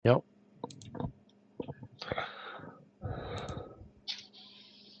Yep.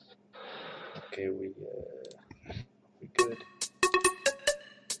 Okay, we good.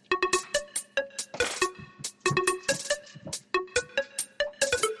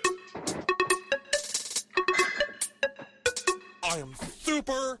 I am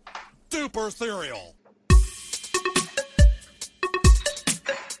super duper cereal.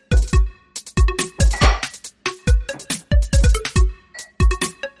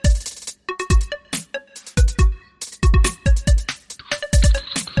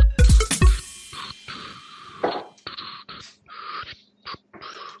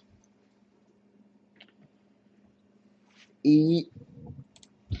 Eat.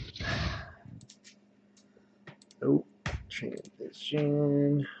 Oh,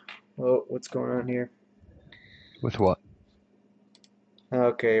 transition. Oh, what's going on here? With what?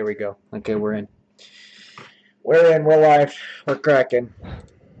 Okay, here we go. Okay, we're in. We're in. We're live. We're cracking.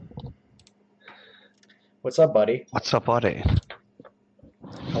 What's up, buddy? What's up, buddy?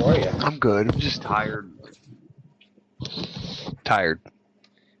 How are you? I'm good. I'm just tired. Tired.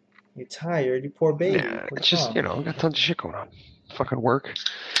 You tired? You poor baby. Yeah, What's it's just, wrong? I got tons of shit going on. Fucking work.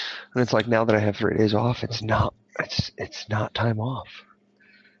 And it's like now that I have 3 days off, it's not time off.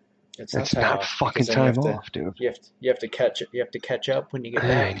 It's not It's time not off fucking because then time off, dude. you have to catch you have to catch up when you get I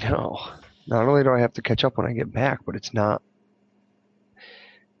back. know. Not only do I have to catch up when I get back, but it's not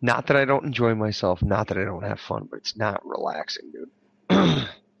that I don't enjoy myself, not that I don't have fun, but it's not relaxing, dude.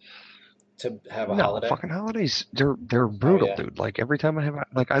 To have a No, holiday. fucking holidays, they're brutal, yeah. dude. Like every time I have,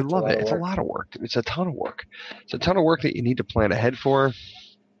 I love lot it. of It's a work. lot of work, dude. It's a ton of work. It's a ton of work that you need to plan ahead for.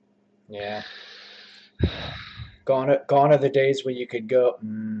 Yeah. Gone are the days when you could go.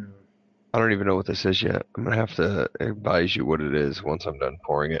 I don't even know what this is yet. I'm gonna have to advise you what it is once I'm done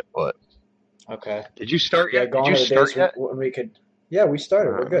pouring it. But Okay. did you start Yeah, yet? Did gone you are the start days yet? when we could. Yeah, we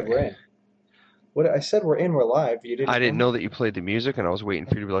started. We're good. We're in. What I said, we're in. We're live. You didn't. I didn't know that you played the music, and I was waiting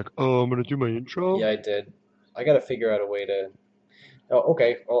for you to be like, "Oh, I'm gonna do my intro." Yeah, I did. I got to figure out a way to. Oh,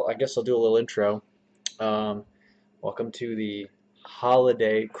 okay. Well, I guess I'll do a little intro. Um, Welcome to the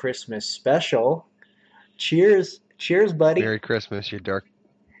holiday Christmas special. Cheers, cheers, buddy. Merry Christmas, you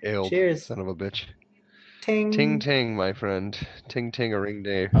dark-aled Cheers. son of a bitch. Ting. Ting ting, my friend. Ting ting a ring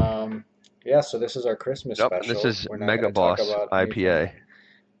day. Yeah. So this is our Christmas Yep, special. this is We're not Mega going to talk Boss about anything. IPA.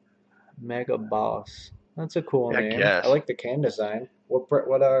 Mega Boss. That's a cool I name. guess. I like the can design. What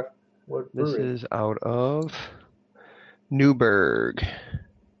This brewery? is out of Newburgh.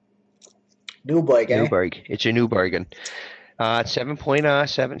 Newburgh, eh? Newburgh. It's a Newburgh. It's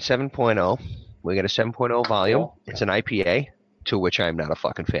 7.0. We got a 7.0 volume. Cool. It's an IPA, to which I'm not a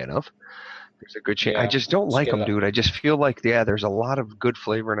fucking fan of. There's a good chance. Yeah. I just don't like get them, it. dude. I just feel like, there's a lot of good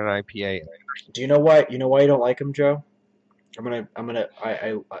flavor in an IPA. Do you know why? You know why you don't like them, Joe? I'm gonna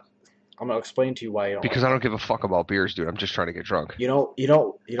explain to you why you don't. Because like I don't give a fuck about beers, dude. I'm just trying to get drunk. You don't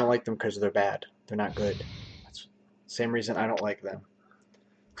like them because they're bad. They're not good. That's the same reason I don't like them.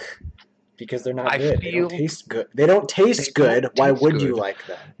 Because they're not good. They don't taste good. They don't taste good. Why would you like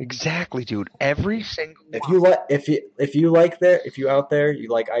them? Exactly, dude. Every single If you out there you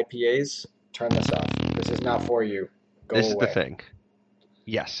like IPAs, turn this off. This is not for you. Go away. This is the thing.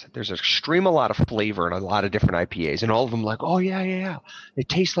 Yes, there's an extreme a lot of flavor in a lot of different IPAs, and all of them like, oh yeah. It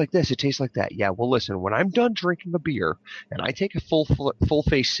tastes like this, it tastes like that. Yeah, well listen, when I'm done drinking a beer and I take a full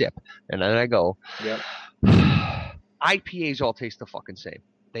face sip, and then I go, Yep. IPAs all taste the fucking same.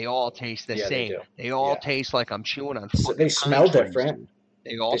 They all taste the same. They all taste like I'm chewing on fucking They smell pine trees, different. dude.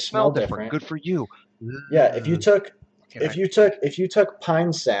 They all smell different. Good for you. Yeah, if you took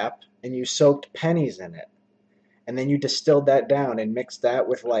pine sap and you soaked pennies in it, and then you distilled that down and mixed that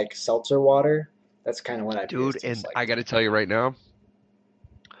with like seltzer water, that's kind of what I do. Dude, and I got to tell you right now,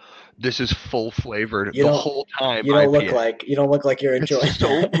 this is full flavored whole time. You don't look like you're enjoying.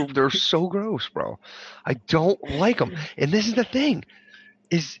 They're so gross, bro. I don't like them. And this is the thing: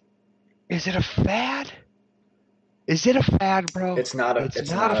 is it a fad? Is it a fad, bro? It's not a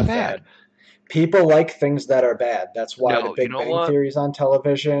fad. People like things that are bad. That's why the Big Bang Theory is on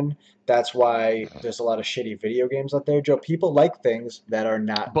television. That's why there's a lot of shitty video games out there, Joe. People like things that are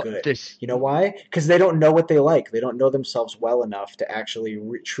not good. You know why? Because they don't know what they like. They don't know themselves well enough to actually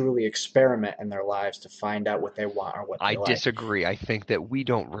truly experiment in their lives to find out what they want or what they like. I disagree. I think that we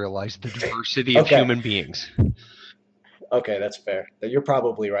don't realize the diversity of human beings. Okay, that's fair. You're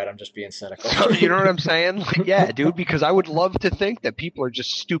probably right. I'm just being cynical. You know what I'm saying? Like, yeah, dude, because I would love to think that people are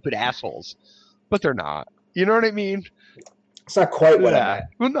just stupid assholes, but they're not. You know what I mean? It's not quite what I meant.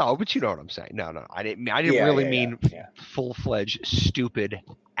 Well, no, but you know what I'm saying. No, I didn't really mean full-fledged stupid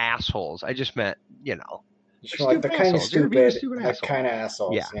assholes. I just meant, Just like the kind of stupid, like kind of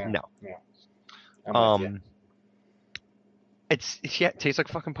assholes. Yeah, no. Yeah. It tastes like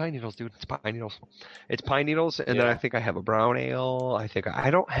fucking pine needles, dude. It's pine needles. It's pine needles, and then I think I have a brown ale. I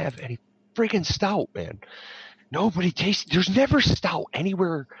don't have any freaking stout, man. Nobody tastes. There's never stout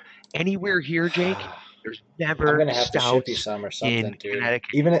anywhere here, Jake. There's never. I'm gonna have to ship you some or something, dude.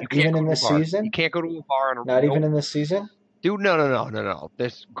 Even in this season, you can't go to a bar. Not even in this season, dude. No.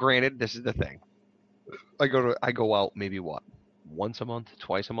 Granted, this is the thing. I go out maybe once a month,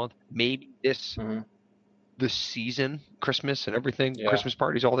 twice a month, maybe this. Mm-hmm. The season, Christmas and everything, Christmas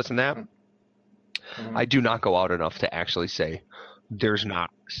parties, all this and that. Mm-hmm. I do not go out enough to actually say there's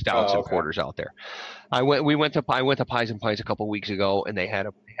not stouts and porters out there. I went to Pies and Pints a couple weeks ago, and they had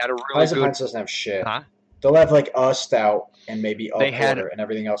a really Pies good. And Pints doesn't have shit. Huh? They'll have like a stout and maybe a porter, and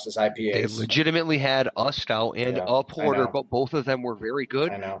everything else is IPAs. They legitimately had a stout and a porter, but both of them were very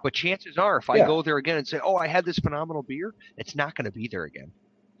good. I know. But chances are, if I go there again and say, "Oh, I had this phenomenal beer," it's not going to be there again.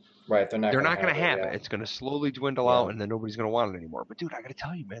 Right, they're not going to have it. It's going to slowly dwindle out, and then nobody's going to want it anymore. But dude, I got to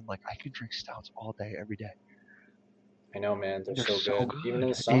tell you, man, like I can drink stouts all day, every day. I know, man. They're so good. Even in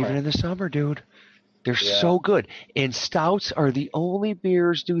the summer. Even in the summer, dude. They're so good. And stouts are the only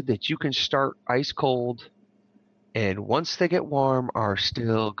beers, dude, that you can start ice cold, and once they get warm, are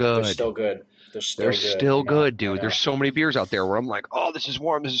still good. They're still good. They're still good, dude. There's so many beers out there where I'm like, oh, this is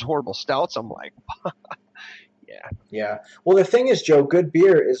warm. This is horrible. Stouts, I'm like. Yeah. Well, the thing is, Joe, good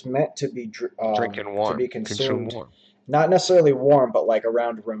beer is meant to be drinking warm, to be consumed warm. Not necessarily warm, but like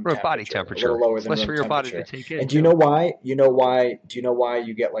around room temperature, body temperature, a little lower than less room for your temperature. body to take in. And do you know why? Do you know why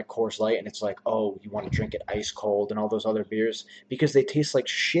you get like Coors Light and it's like, oh, you want to drink it ice cold and all those other beers? Because they taste like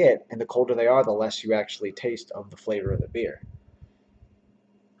shit, and the colder they are, the less you actually taste of the flavor of the beer.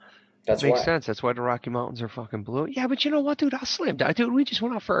 That makes sense. That's why the Rocky Mountains are fucking blue. Yeah, but you know what, dude? I'll slam down. Dude, we just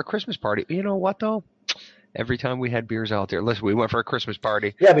went out for a Christmas party. You know what, though? Every time we had beers out there. Listen, we went for a Christmas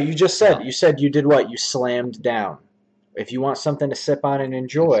party. Yeah, but you just said, you did what? You slammed down. If you want something to sip on and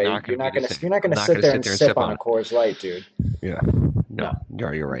enjoy, you're not going to sit there and sip on a Coors Light, dude. Yeah. No.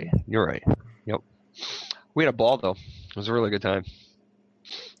 You're right. Yep. We had a ball, though. It was a really good time.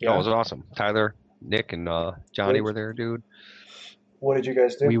 Yeah. No, it was awesome. Tyler, Nick, and Johnny were there, dude. What did you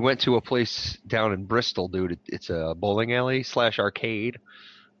guys do? We went to a place down in Bristol, dude. It's a bowling alley / arcade.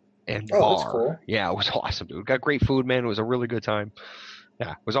 And bar. That's cool. Yeah, it was awesome, dude. Got great food, man. It was a really good time.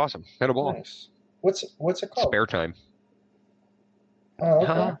 Yeah, it was awesome. Had a ball. Nice. What's it called? Spare time. Oh,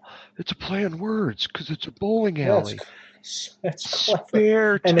 okay. It's a play on words because it's a bowling alley. It's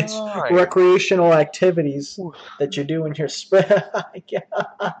spare time. And it's recreational activities that you do in your spare.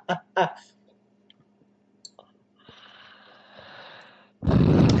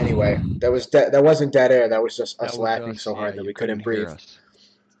 Anyway, that wasn't dead air. That was just us laughing so hard that we couldn't breathe.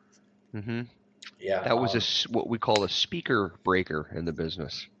 Mm-hmm. Yeah. That was what we call a speaker breaker in the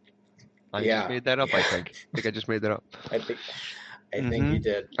business. I just made that up. I think I just made that up. I think you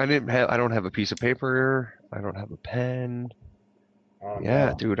did. I don't have a piece of paper. I don't have a pen. Oh,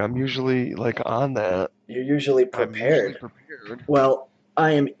 no. Dude, I'm usually like on that. You're usually prepared. Well,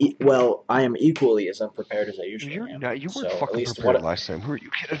 I am equally as unprepared as I usually am. You weren't fucking prepared last time. Who are you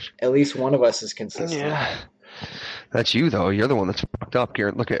kidding? At least one of us is consistent. Yeah. That's you, though. You're the one that's fucked up,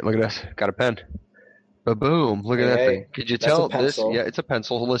 Garrett. Look at this. Got a pen. Ba-boom. Look at that thing. Could you tell this? Yeah, it's a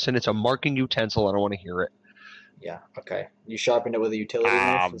pencil. Listen, it's a marking utensil. I don't want to hear it. Yeah, okay. You sharpened it with a utility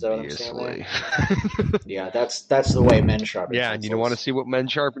knife? Is that what I'm saying there? Yeah, that's the way men sharpen pencils. And you don't want to see what men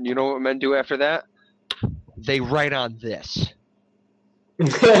sharpen. You know what men do after that? They write on this.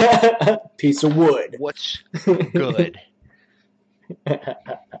 Piece of wood. What's good?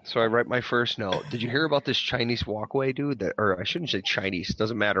 So I write my first note. Did you hear about this Chinese walkway, dude? Or I shouldn't say Chinese. It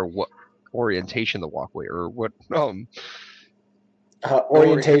doesn't matter what orientation the walkway or what.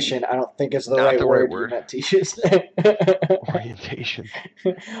 Orientation, I don't think is the right word you meant to use. Orientation.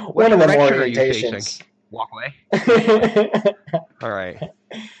 One of them orientations. Walkway? All right.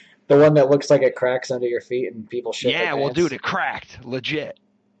 The one that looks like it cracks under your feet and people shit their pants. Dude, it cracked. Legit.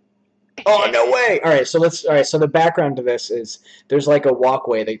 Oh, no way. All right, so the background to this is there's like a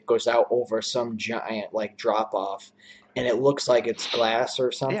walkway that goes out over some giant like drop off, and it looks like it's glass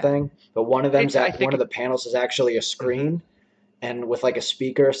or something. Yeah. But one of the panels is actually a screen, and with like a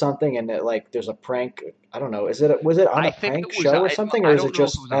speaker or something, and it, like there's a prank. I don't know. Was it on a prank show or something, or is it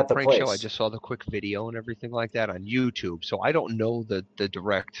just at the place? I just saw the quick video and everything like that on YouTube, so I don't know the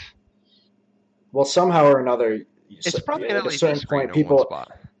direct. Well, somehow or another, it's probably at a certain point, people.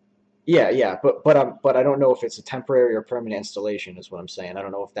 Yeah, but I don't know if it's a temporary or permanent installation, is what I'm saying. I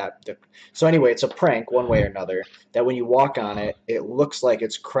don't know if that. So anyway, it's a prank one way or another. That when you walk on it, it looks like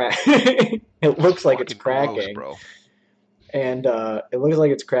it's crack. It looks like it's Fucking gross, cracking, bro. and it looks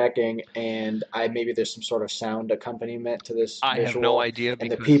like it's cracking, and maybe there's some sort of sound accompaniment to this I have no visual, idea and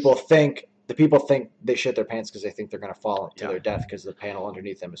because the people think they shit their pants because they think they're gonna fall to their death because the panel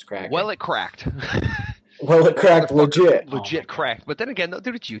underneath them is cracking. Well, it cracked. Well, it cracked legit. Legit cracked. But then again,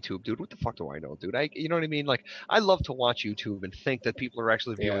 dude, it's YouTube, dude. What the fuck do I know, dude? You know what I mean? Like, I love to watch YouTube and think that people are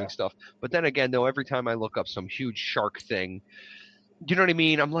actually viewing stuff. But then again, though, every time I look up some huge shark thing, you know what I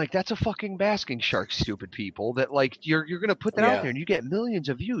mean? I'm like, that's a fucking basking shark, stupid people. That like you're gonna put that out there and you get millions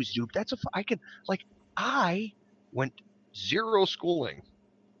of views, dude. I went zero schooling.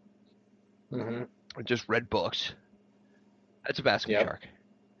 Mm-hmm. I just read books. That's a basking shark.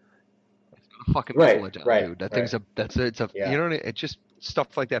 Fucking megalodon, dude. That thing's you know what I mean? It just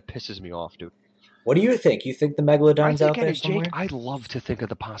stuff like that pisses me off, dude. What do you think? You think the megalodon's out there somewhere? Jake, I love to think of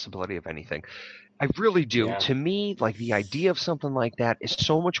the possibility of anything. I really do. Yeah. To me, like the idea of something like that is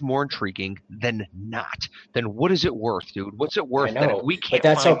so much more intriguing than not. Then what is it worth, dude? What's it worth? I know. That we can't. But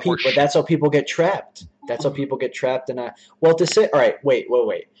that's how people get trapped. That's how people get trapped in a. Well, to say, all right, wait.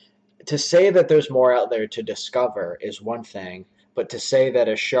 To say that there's more out there to discover is one thing. But to say that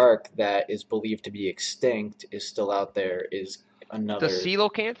a shark that is believed to be extinct is still out there is another. The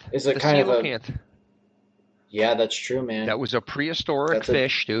coelacanth? Is it kind of a? Yeah, that's true, man. That was a prehistoric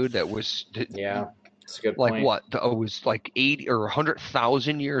fish, dude. That was. Yeah, that's a good point. Like what? It was like 80 or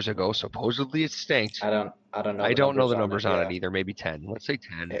 100,000 years ago. Supposedly extinct. I don't know. I don't know the numbers on it either. Maybe 10. Let's say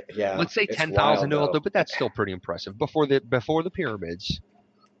 10. Yeah. Let's say 10,000. But that's still pretty impressive. Before the pyramids.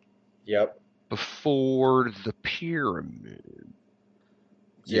 Yep. Before the pyramids.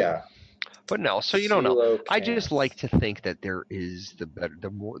 Yeah. But no, so you don't know. I just like to think that there is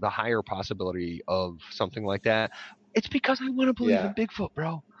the higher possibility of something like that. It's because I want to believe in Bigfoot,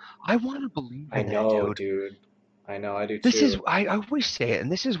 bro. I want to believe in that, dude. I know, I do too. This is I always say it,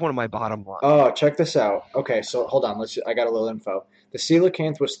 and this is one of my bottom lines. Oh, check this out. Okay, so hold on. I got a little info. The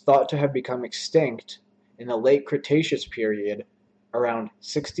coelacanth was thought to have become extinct in the late Cretaceous period around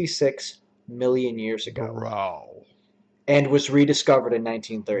 66 million years ago. Bro. And was rediscovered in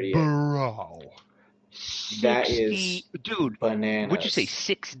 1938. Bro. That is dude, bananas. Would you say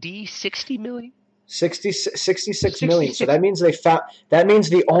 60 million? 66 million. So that means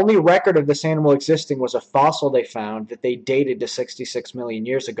the only record of this animal existing was a fossil they found that they dated to 66 million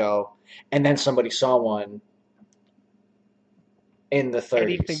years ago, and then somebody saw one in the 30s.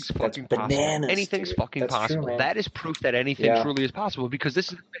 Anything's fucking possible. Anything's fucking possible. True, that is proof that anything truly is possible because this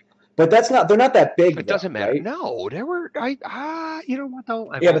is the thing. But they're not that big. It doesn't matter. Right? No, you know what though?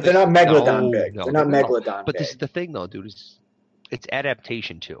 But they're not megalodon big. They're not megalodon big. But this is the thing though, dude. It's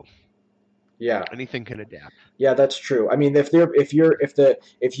adaptation too. Yeah. Anything can adapt. Yeah, that's true. I mean, that's how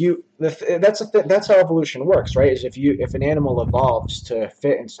evolution works, right? Is if an animal evolves to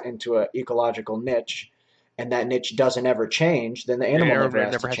fit into an ecological niche, and that niche doesn't ever change, then the animal never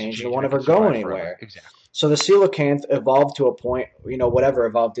has to change. It won't ever go anywhere. Exactly. So the coelacanth evolved to a point, whatever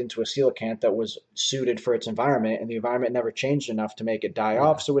evolved into a coelacanth that was suited for its environment, and the environment never changed enough to make it die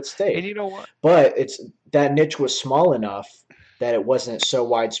off, so it stayed. And you know what? But that niche was small enough that it wasn't so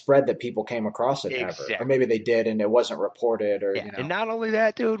widespread that people came across it ever. Or maybe they did and it wasn't reported. Or And not only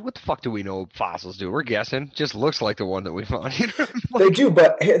that, dude, what the fuck do we know fossils do? We're guessing. Just looks like the one that we found. They do,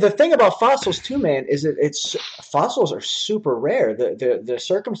 but the thing about fossils too, man, is that fossils are super rare. The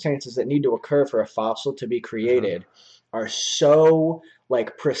circumstances that need to occur for a fossil to be created are so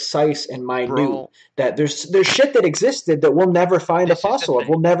precise and minute that there's shit that existed that we'll never find a fossil of.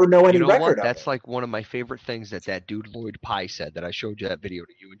 We'll never know any record of. That's like one of my favorite things that dude Lloyd Pye said that I showed you that video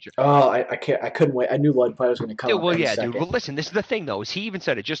to you and Joe. Oh, I couldn't wait. I knew Lloyd Pye was going to come. Well, yeah, dude. Well, listen, this is the thing though. Is he even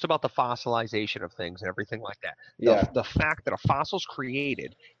said it just about the fossilization of things and everything like that. The fact that a fossil's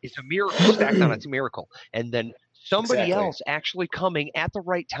created is a miracle stacked on its miracle, and then somebody else actually coming at the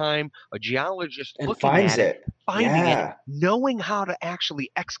right time, a geologist and looking finds at it, finding it, knowing how to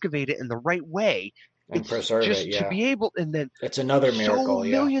actually excavate it in the right way and preserve just it. Yeah. To be able, and then it's another miracle.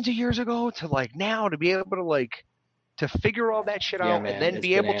 Millions of years ago to now to be able to to figure all that shit out, and then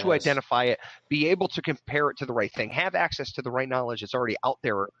be able to identify it, be able to compare it to the right thing, have access to the right knowledge that's already out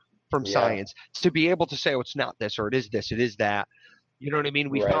there from science, to be able to say, oh, it's not this, or it is this, it is that. You know what I mean?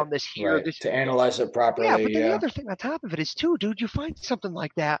 We found this here. Right. To analyze it properly. Yeah, but then the other thing on top of it is, too, dude, you find something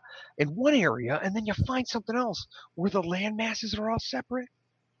like that in one area, and then you find something else where the land masses are all separate.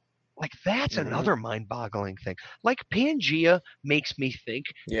 That's another mind-boggling thing. Pangea makes me think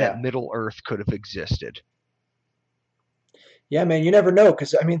that Middle Earth could have existed. Yeah, man, you never know.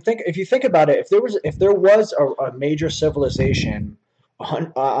 Because I mean, if you think about it, if there was a major civilization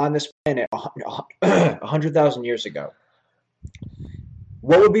on this planet 100,000 years ago,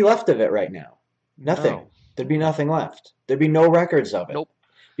 what would be left of it right now? Nothing. No. There'd be nothing left. There'd be no records of it. Nope.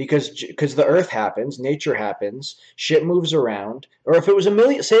 Because the Earth happens, nature happens, shit moves around. Or if it was a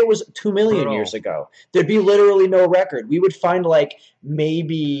million, say it was 2 million years ago, there'd be literally no record. We would find like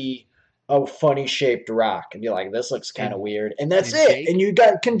maybe a funny shaped rock and be like, this looks kind of weird, and that's it. Jake, and you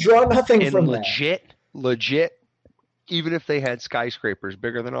can draw nothing from that. Legit. Even if they had skyscrapers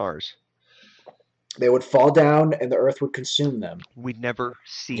bigger than ours, they would fall down and the Earth would consume them. We'd never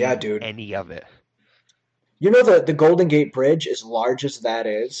see any of it. You know the Golden Gate Bridge, as large as that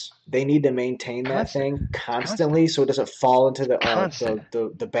is, they need to maintain that thing constantly so it doesn't fall into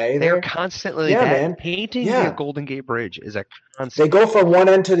the bay. They're constantly painting the Golden Gate Bridge is a constant. They go from one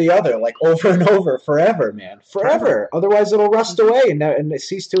end to the other, like over and over, forever, man, forever. Otherwise, it'll rust away and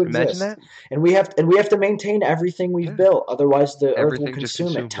cease to exist. Imagine that. And we have to maintain everything we've built. Otherwise, the Earth will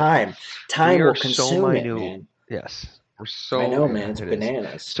consume it. Time will consume it, man. Yes. I know, man. It's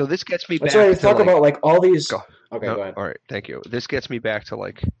bananas. So this gets me back to... That's why we talk about like all these... Okay, go ahead. All right, thank you. This gets me back to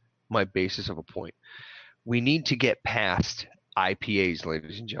like my basis of a point. We need to get past IPAs,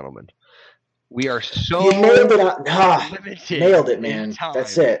 ladies and gentlemen. We are so limited. Nailed it, man.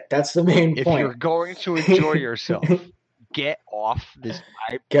 That's it. That's the main point. If you're going to enjoy yourself, get off this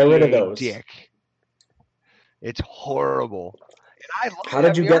IPA Get rid of those. dick. It's horrible. And How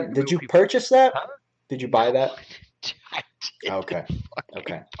did you get... Did you purchase that? Huh? Did you buy that? I did. Okay.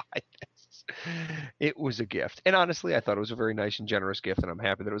 It was a gift. And honestly, I thought it was a very nice and generous gift, and I'm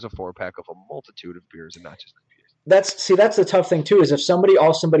happy that it was a 4-pack of a multitude of beers and not just beers. That's the tough thing too, is if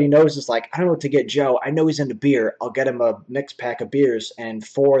all somebody knows is like, I don't know what to get Joe. I know he's into beer. I'll get him a mixed pack of beers, and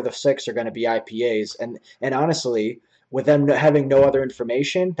 4 of the 6 are going to be IPAs. And honestly, with them having no other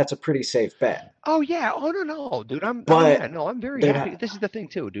information, that's a pretty safe bet. Oh yeah. Oh no, dude. I'm very happy. This is the thing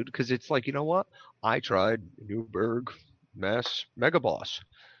too, dude, because it's like, you know what? I tried Newburgh Mass Mega Boss.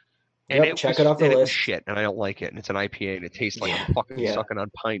 And check it off the list. It was shit, and I don't like it, and it's an IPA, and it tastes like I'm fucking sucking on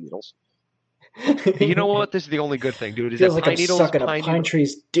pine needles. You know what? This is the only good thing, dude. Is feels that like I'm sucking a pine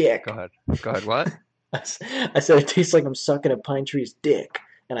tree's dick. Go ahead. What? I said it tastes like I'm sucking a pine tree's dick,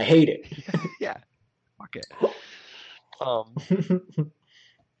 and I hate it. Yeah. Fuck it.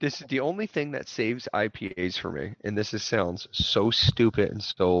 This is the only thing that saves IPAs for me, and sounds so stupid and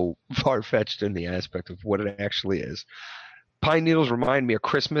so far-fetched in the aspect of what it actually is. Pine needles remind me of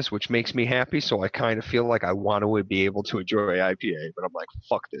Christmas, which makes me happy, so I kind of feel like I want to be able to enjoy IPA, but I'm like,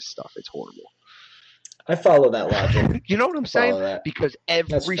 fuck this stuff. It's horrible. I follow that logic. You know what I'm saying? Because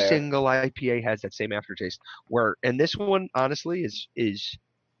every single IPA has that same aftertaste. And this one, honestly,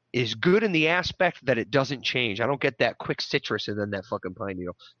 is good in the aspect that it doesn't change. I don't get that quick citrus and then that fucking pine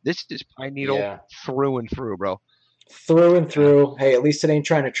needle. This is pine needle through and through, bro. Through and through. Hey, at least it ain't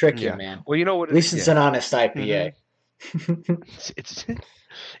trying to trick you, man. Well, you know what? At least it's an honest IPA. Mm-hmm.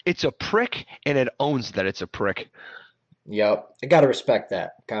 It's a prick, and it owns that it's a prick. Yep, I gotta respect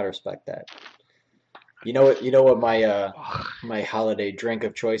that. You know what my holiday drink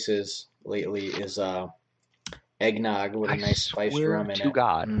of choice is lately is eggnog with a nice spiced rum in it. To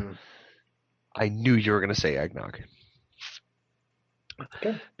God, I knew you were gonna say eggnog.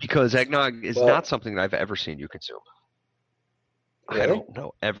 Okay. Because eggnog is not something that I've ever seen you consume. Really? I don't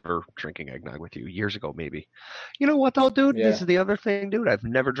know ever drinking eggnog with you. Years ago, maybe. You know what, though, dude? Yeah. This is the other thing, dude. I've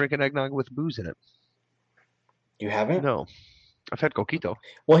never drinking eggnog with booze in it. You haven't? No. I've had coquito.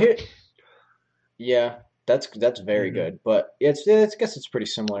 Well, yeah, that's very good. But I guess it's pretty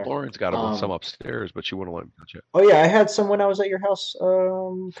similar. Lauren's got some upstairs, but she wouldn't let me touch it. Oh, yeah. I had some when I was at your house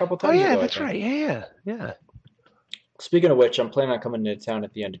a couple times ago. Oh, yeah, that's right. Yeah. Speaking of which, I'm planning on coming into town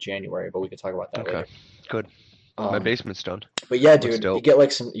at the end of January, but we can talk about that later. Good. My basement's done. But yeah, dude, you get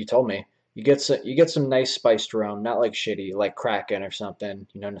like you told me, you get some nice spiced rum, not like shitty, like Kraken or something,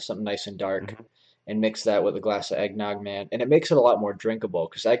 something nice and dark, and mix that with a glass of eggnog, man. And it makes it a lot more drinkable,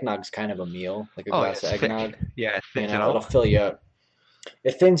 because eggnog's kind of a meal, like a glass of eggnog. Thick. Yeah, it thins it out. It'll fill you up.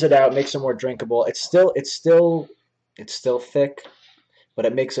 It thins it out, makes it more drinkable. It's still thick, but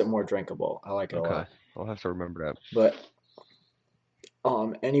it makes it more drinkable. I like it a lot. I'll have to remember that. But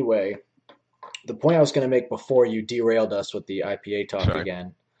anyway, the point I was going to make before you derailed us with the IPA talk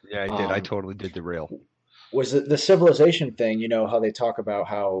again. Yeah, I did. I totally did derail. Was the civilization thing, how they talk about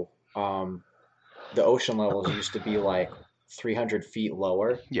how the ocean levels used to be like 300 feet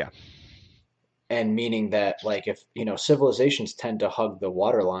lower? Yeah. And meaning that, like, if, civilizations tend to hug the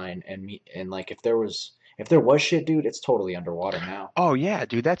water line, and like if If there was shit, dude, it's totally underwater now. Oh yeah,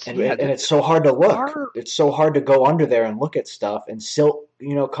 dude, and it's so hard to look. It's so hard to go under there and look at stuff, and silt,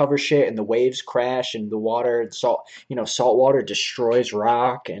 cover shit, and the waves crash, and the water, salt water destroys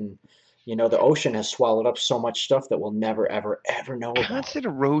rock, and the ocean has swallowed up so much stuff that we'll never, ever, ever know about. Constant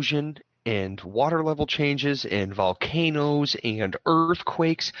erosion and water level changes and volcanoes and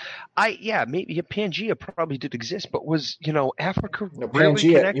earthquakes. Maybe Pangea probably did exist, but was Africa really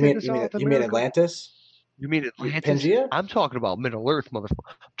Pangea? connected You mean Atlantis? You mean Atlantis? Pangea? I'm talking about Middle Earth, motherfucker.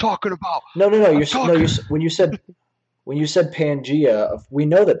 I'm talking about no. When you said Pangea, we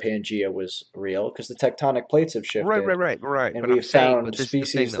know that Pangea was real because the tectonic plates have shifted. Right. And we've found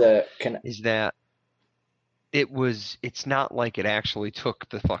species that can. Is that it's not like it actually took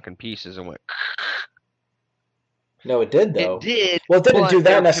the fucking pieces and went. No, it did though. It did. Well, it didn't do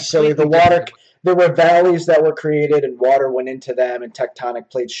that necessarily. The water. There were valleys that were created, and water went into them, and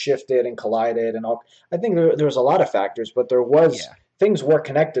tectonic plates shifted and collided, and all. I think there was a lot of factors, but there was things were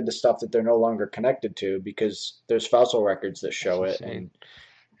connected to stuff that they're no longer connected to because there's fossil records that show it, and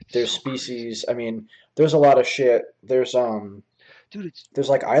there's species. Crazy. I mean, there's a lot of shit. There's there's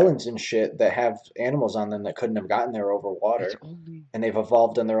like islands and shit that have animals on them that couldn't have gotten there over water, and they've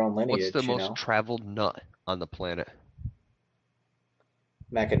evolved in their own lineage. What's the most traveled nut on the planet?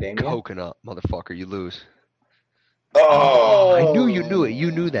 Macadamia? Coconut, motherfucker, you lose. Oh! I knew you knew it. You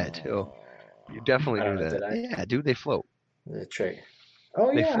knew that too. You definitely knew that. Did I? Yeah, dude, they float. The trick.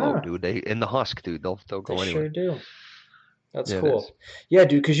 Oh, they float, dude. They in the husk, dude. They'll go anywhere. Sure do. That's cool. Yeah,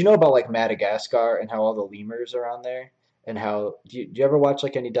 dude, because about like Madagascar and how all the lemurs are on there, and how do you ever watch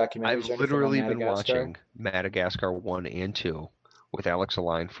like any documentaries? I've literally been watching Madagascar 1 and 2 with Alex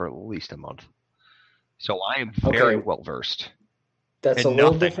Align for at least a month, so I am very well versed. That's and a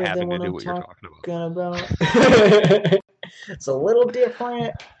little different than what I'm talking about. It's a little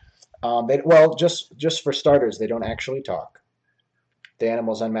different. Just for starters, they don't actually talk. The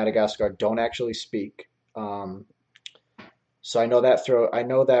animals on Madagascar don't actually speak. So I know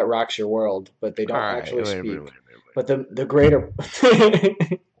that rocks your world, but they don't actually speak. Wait. But the greater,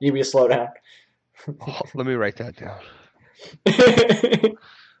 give me a slow down. Let me write that down.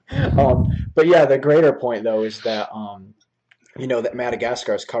 But yeah, the greater point though is that that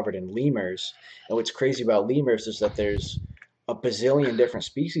Madagascar is covered in lemurs, and what's crazy about lemurs is that there's a bazillion different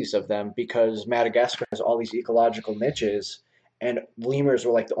species of them because Madagascar has all these ecological niches, and lemurs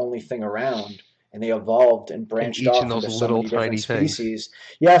were like the only thing around, and they evolved and branched off into so many different species.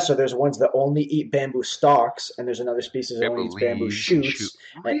 Yeah, so there's ones that only eat bamboo stalks, and there's another species that only eats bamboo shoots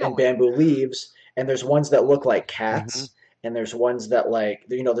and bamboo leaves, and there's ones that look like cats. Mm-hmm. And there's ones that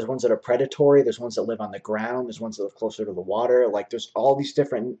there's ones that are predatory. There's ones that live on the ground. There's ones that live closer to the water. Like there's all these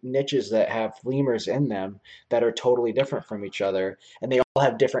different niches that have lemurs in them that are totally different from each other. And they all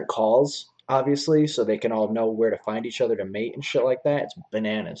have different calls, obviously, so they can all know where to find each other to mate and shit like that. It's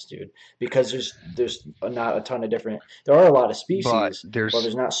bananas, dude. Because there's not a ton of different. There are a lot of species, but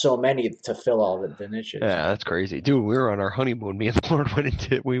there's not so many to fill all the niches. Yeah, that's crazy, dude. We were on our honeymoon. Me and Lauren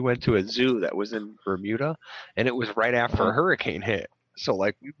went to a zoo that was in Bermuda, and it was right after a hurricane hit. So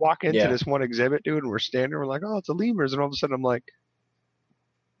like we walk into this one exhibit, dude, and we're standing. We're like, oh, it's a lemurs, and all of a sudden I'm like,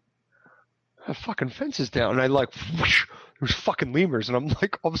 the fucking fence is down, and I like, whoosh, there's fucking lemurs, and I'm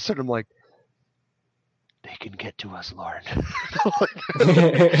like, all of a sudden I'm like, they can get to us, Lauren.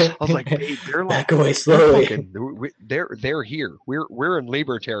 I was like, babe, they're like, back away slowly. They're here. We're in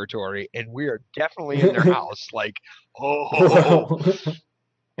labor territory, and we are definitely in their house. Like,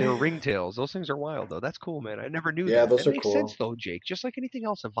 they're ringtails. Those things are wild, though. That's cool, man. I never knew that. Yeah, those that are makes cool. sense, though, Jake. Just like anything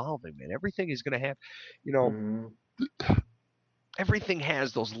else evolving, man. Everything is going to have, everything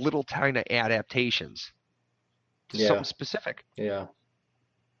has those little tiny adaptations to something specific. Yeah.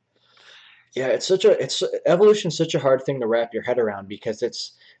 Yeah, evolution's such a hard thing to wrap your head around because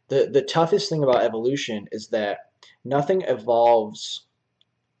it's the toughest thing about evolution is that nothing evolves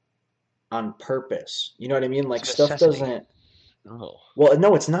on purpose. You know what I mean? Like stuff doesn't. No. Well,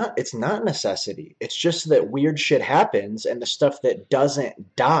 no, it's not. It's not necessity. It's just that weird shit happens, and the stuff that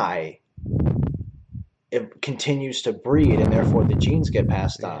doesn't die, it continues to breed, and therefore the genes get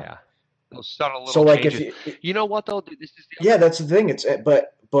passed on. Yeah. Those subtle little so, like, changes. If you know what though, dude, this is that's the thing. It's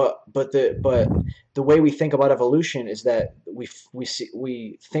but the way we think about evolution is that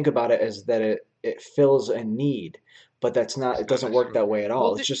we think about it as that it fills a need, but that's not. It doesn't work that way at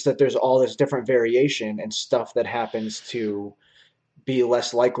all. It's just that there's all this different variation and stuff that happens to be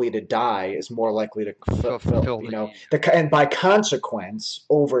less likely to die is more likely to fulfill. And by consequence,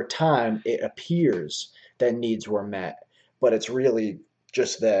 over time, it appears that needs were met, but it's really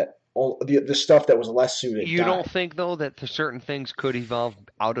just that. The stuff that was less suited. You don't think though that certain things could evolve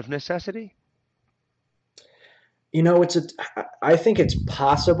out of necessity? I think it's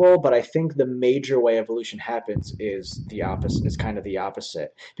possible, but I think the major way evolution happens is the opposite. It's kind of the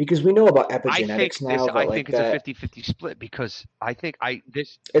opposite because we know about epigenetics now, but I like think it's a that, 50-50 split because I think I'd say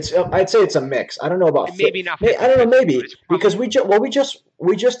it's a mix. I don't know about maybe not I don't know, 50-50, but maybe it's because probably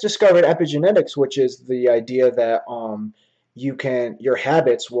we just discovered epigenetics, which is the idea that your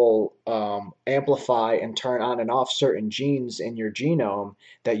habits will amplify and turn on and off certain genes in your genome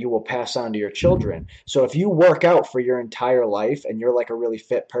that you will pass on to your children. So if you work out for your entire life and you're like a really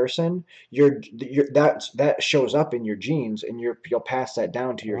fit person, that shows up in your genes, and you'll pass that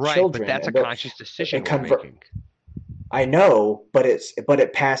down to your right, but children, that's a and they'll conscious decision and we're convert. making. I know, but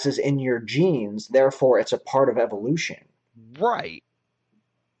it passes in your genes, therefore it's a part of evolution. Right.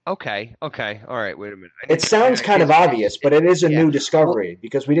 Okay. All right. Wait a minute. It sounds kind of obvious, but it is a new discovery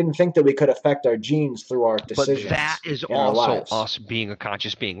because we didn't think that we could affect our genes through our decisions. But that is in our also lives. us being a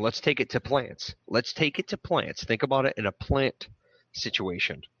conscious being. Let's take it to plants. Think about it in a plant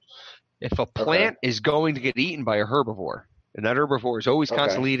situation. If a plant is going to get eaten by a herbivore, and that herbivore is always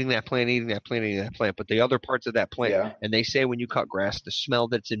constantly eating that plant, but the other parts of that plant, and they say when you cut grass, the smell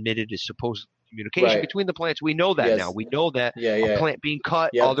that's emitted is supposed communication between the plants. We know that now. We know that a plant being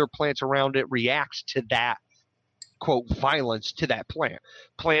cut, other plants around it reacts to that, quote, violence to that plant.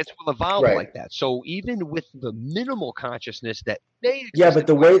 Plants will evolve like that. So even with the minimal consciousness that they exist, but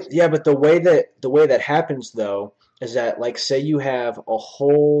the way that happens though is that, like, say you have a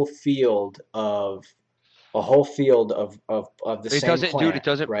whole field of the same plant, it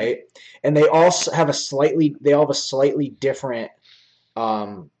doesn't, right? And they all have a slightly different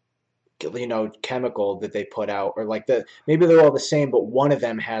chemical that they put out, or like maybe they're all the same, but one of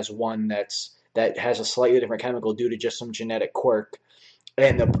them has one that has a slightly different chemical due to just some genetic quirk.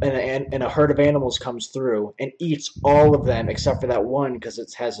 And a herd of animals comes through and eats all of them except for that one because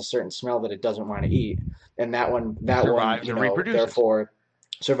it has a certain smell that it doesn't want to eat, and that one therefore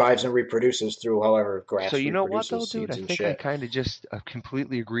survives and reproduces through however grass. So you know what though, dude? I think I kind of just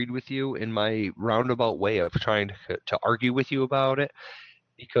completely agreed with you in my roundabout way of trying to argue with you about it,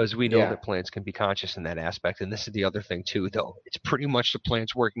 because we know that plants can be conscious in that aspect. And this is the other thing too, though. It's pretty much the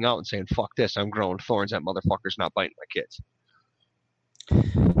plants working out and saying, "Fuck this! I'm growing thorns. That motherfucker's not biting my kids."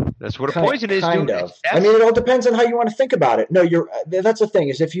 That's what a poison is, dude. I mean, it all depends on how you want to think about it. No, that's the thing,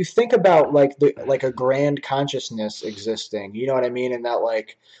 is if you think about like a grand consciousness existing, you know what I mean, and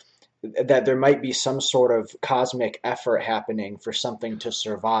that there might be some sort of cosmic effort happening for something to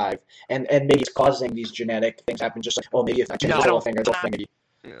survive, and maybe it's causing these genetic things happen. Just like, maybe if I change the little thing or the thing,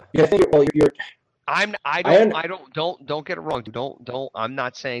 I think you're. Don't get it wrong. Don't. I'm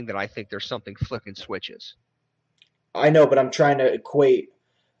not saying that I think there's something flicking switches. I know, but I'm trying to equate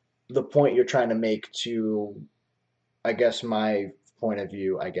the point you're trying to make to, I guess, my point of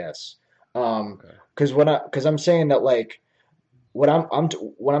view. I guess, because I'm saying that like. When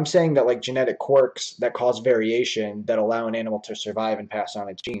I'm saying that like genetic quirks that cause variation that allow an animal to survive and pass on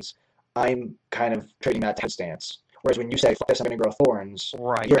its genes, I'm kind of treating that to stance. Whereas when you say, "Fuck this, I'm going to grow thorns,"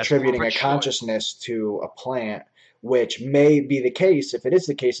 you're attributing a consciousness to a plant, which may be the case. If it is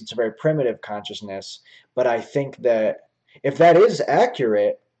the case, it's a very primitive consciousness. But I think that if that is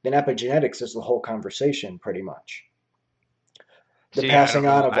accurate, then epigenetics is the whole conversation, pretty much. The passing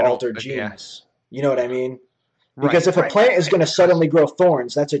on of altered genes. You know what I mean? Because if a plant is going to suddenly grow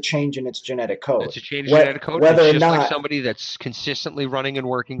thorns, that's a change in its genetic code. It's a change in genetic code. Whether it's just like somebody that's consistently running and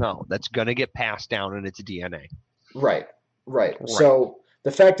working out, that's going to get passed down in its DNA. Right. So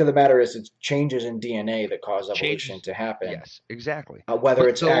the fact of the matter is, it's changes in DNA that cause evolution to happen. Yes, exactly. Whether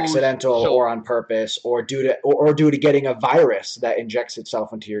it's accidental or on purpose, or due to getting a virus that injects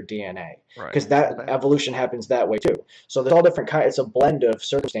itself into your DNA. Because that evolution happens that way too. So there's all different kinds. It's a blend of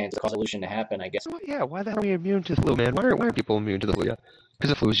circumstances that cause evolution to happen, I guess. Yeah. Why the hell are we immune to the flu, man? Why are people immune to the flu? Because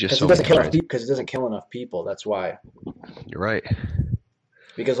the flu is just because it doesn't kill enough people. That's why. You're right.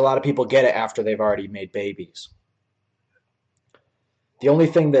 Because a lot of people get it after they've already made babies. The only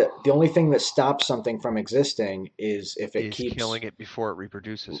thing that stops something from existing is if it keeps killing it before it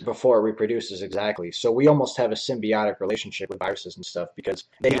reproduces. Exactly. So we almost have a symbiotic relationship with viruses and stuff because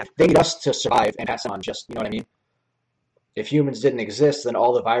they need us to survive and pass on. Just, you know what I mean? If humans didn't exist, then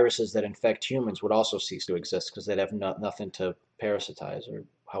all the viruses that infect humans would also cease to exist because they'd have nothing to parasitize, or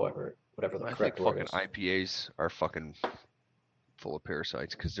whatever the correct word is. Fucking IPAs are fucking full of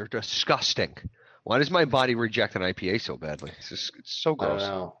parasites because they're disgusting. Why does my body reject an IPA so badly? It's so gross. I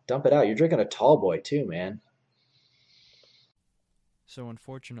don't know. Dump it out. You're drinking a tall boy too, man. So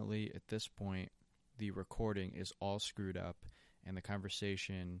unfortunately, at this point, the recording is all screwed up, and the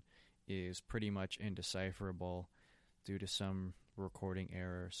conversation is pretty much indecipherable due to some recording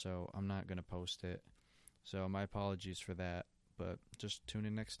error, so I'm not going to post it. So my apologies for that, but just tune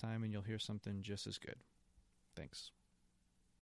in next time and you'll hear something just as good. Thanks.